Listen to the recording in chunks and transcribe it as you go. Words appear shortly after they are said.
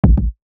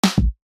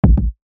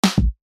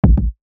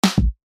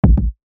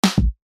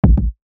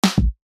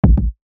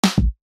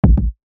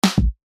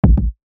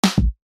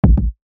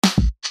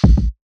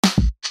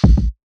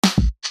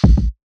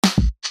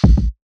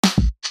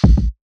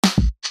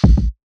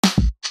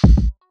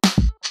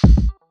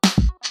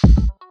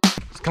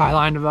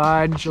Skyline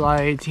Divide,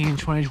 July 18,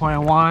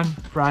 2021.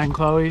 Brian,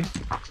 Chloe,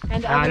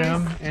 and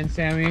Adam, and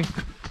Sammy,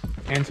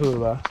 and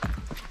Tallulah.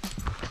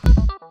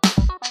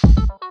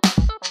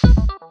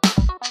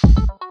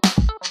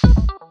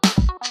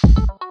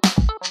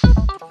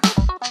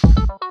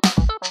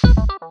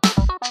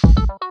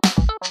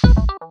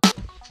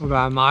 We're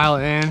about a mile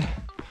in.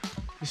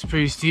 It's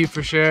pretty steep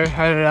for sure.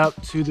 Headed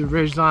up to the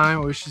ridge line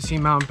where we should see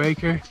Mount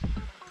Baker.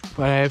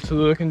 But hey, if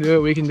Tallulah can do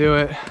it, we can do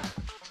it.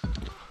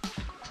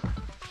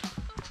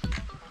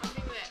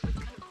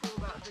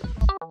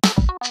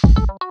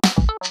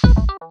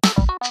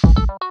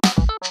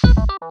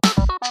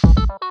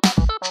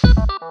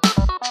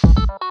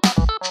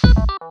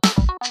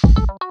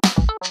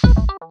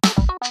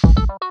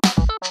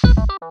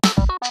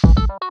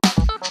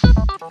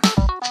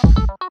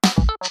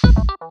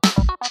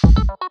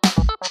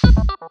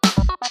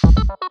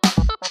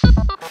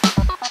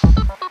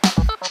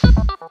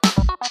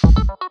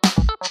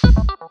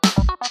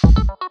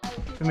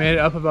 We made it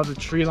up above the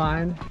tree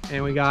line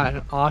and we got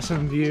an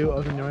awesome view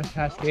of the North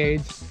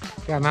Cascades.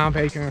 We got Mount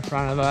Baker in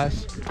front of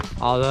us,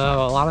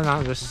 although a lot of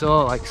mountains are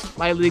still like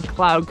slightly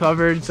cloud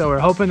covered, so we're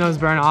hoping those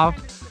burn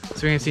off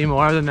so we can see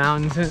more of the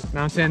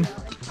mountain.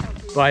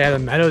 But yeah, the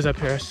meadows up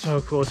here are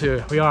so cool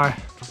too. We are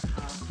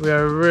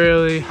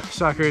really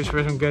suckers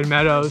for some good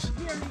meadows.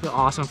 The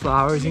awesome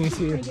flowers you can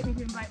see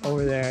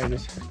over there,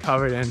 just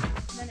covered in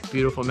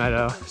beautiful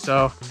meadow.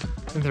 So I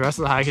think the rest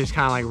of the hike is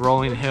kind of like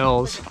rolling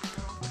hills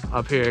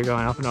up here,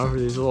 going up and over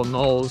these little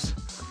knolls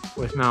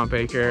with Mount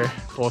Baker,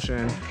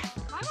 Fulshin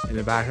in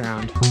the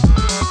background.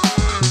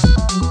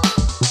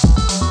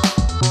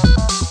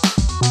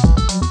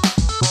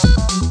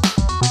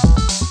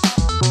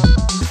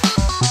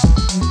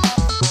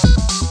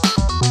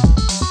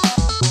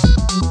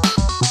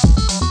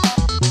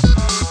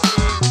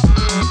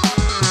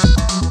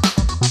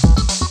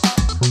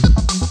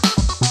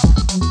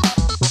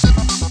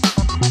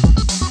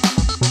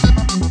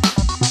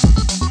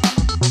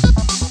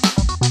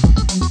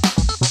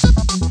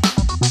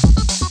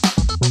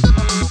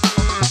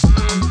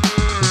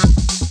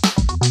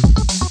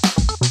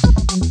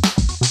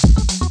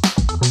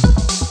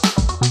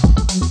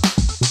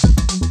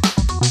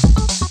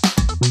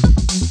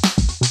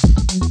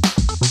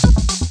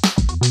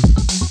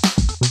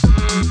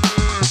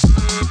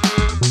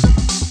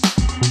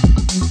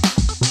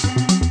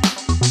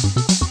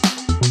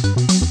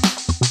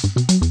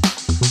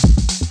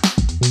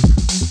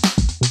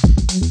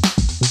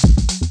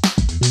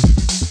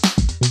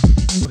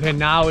 Okay,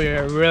 now we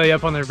are really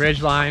up on the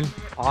ridge line.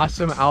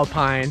 Awesome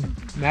alpine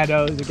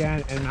meadows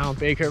again, and Mount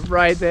Baker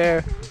right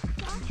there.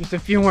 Just a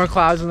few more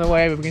clouds in the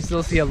way, but we can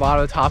still see a lot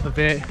of the top of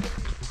it.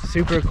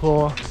 Super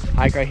cool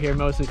hike right here,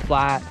 mostly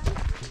flat.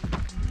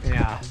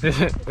 Yeah,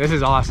 this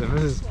is awesome.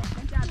 This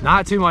is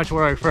not too much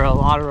work for a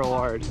lot of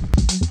reward.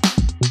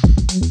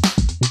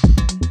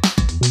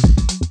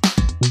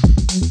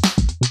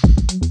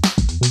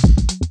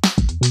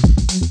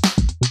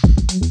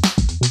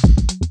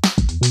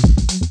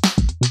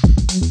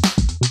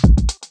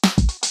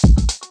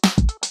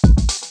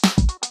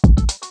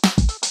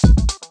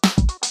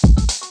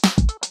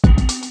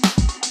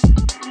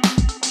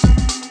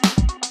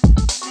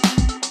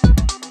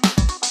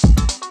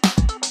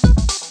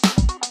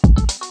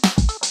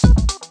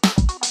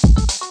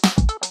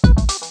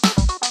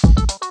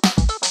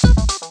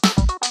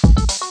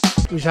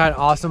 We just had an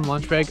awesome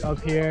lunch break up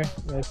here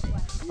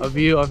with a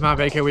view of Mount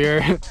Baker. We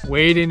were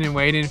waiting and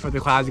waiting for the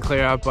clouds to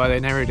clear up, but they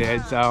never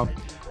did, so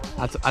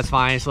that's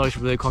fine. It still looks a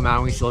really cool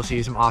mountain. We still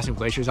see some awesome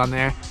glaciers on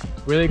there.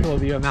 Really cool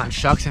view of Mount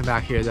Shuxon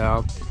back here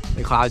though.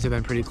 The clouds have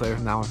been pretty clear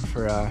from that one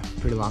for a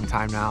pretty long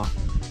time now.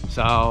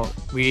 So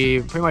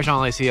we pretty much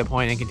only see a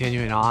point in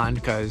continuing on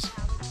because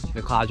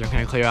the clouds are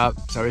going to clear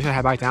up. So we're just gonna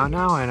head back down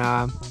now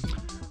and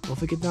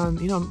hopefully get done,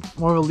 you know,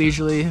 more of a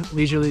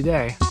leisurely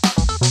day.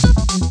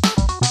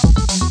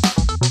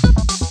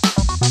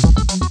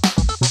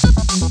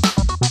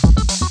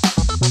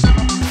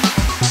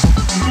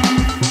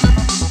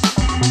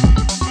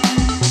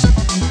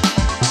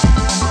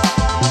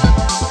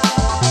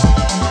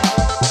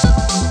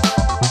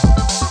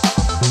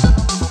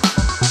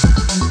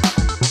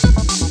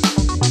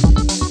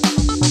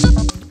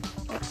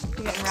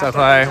 So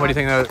Chloe, what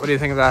do you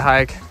think of that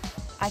hike?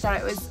 I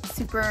thought it was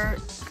super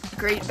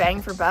great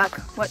bang for buck.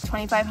 What,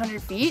 2,500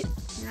 feet?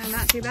 Yeah,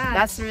 not too bad.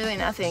 That's really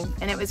nothing.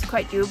 And it was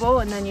quite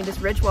doable. And then you just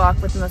ridge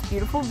walk with the most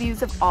beautiful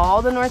views of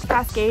all the North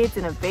Cascades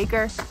and of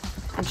Baker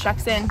and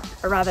Shuxon,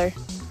 or rather,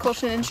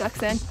 Fulshin and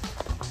Shuxon.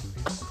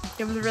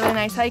 It was a really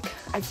nice hike.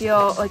 I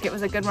feel like it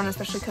was a good one,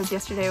 especially because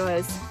yesterday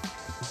was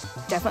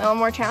definitely a little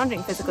more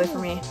challenging physically for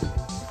me.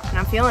 And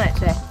I'm feeling it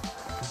today.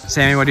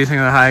 Sammy, what do you think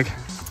of the hike?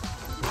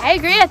 I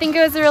agree. I think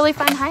it was a really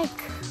fun hike.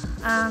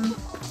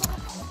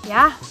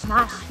 Yeah,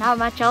 not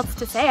much else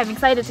to say. I'm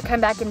excited to come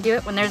back and do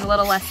it when there's a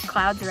little less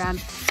clouds around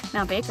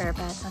Mount Baker,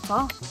 but that's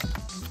all.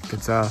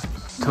 Good stuff.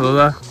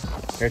 Tallulah,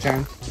 your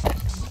turn.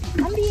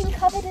 I'm being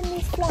covered in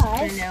these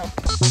flies. I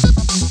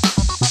know.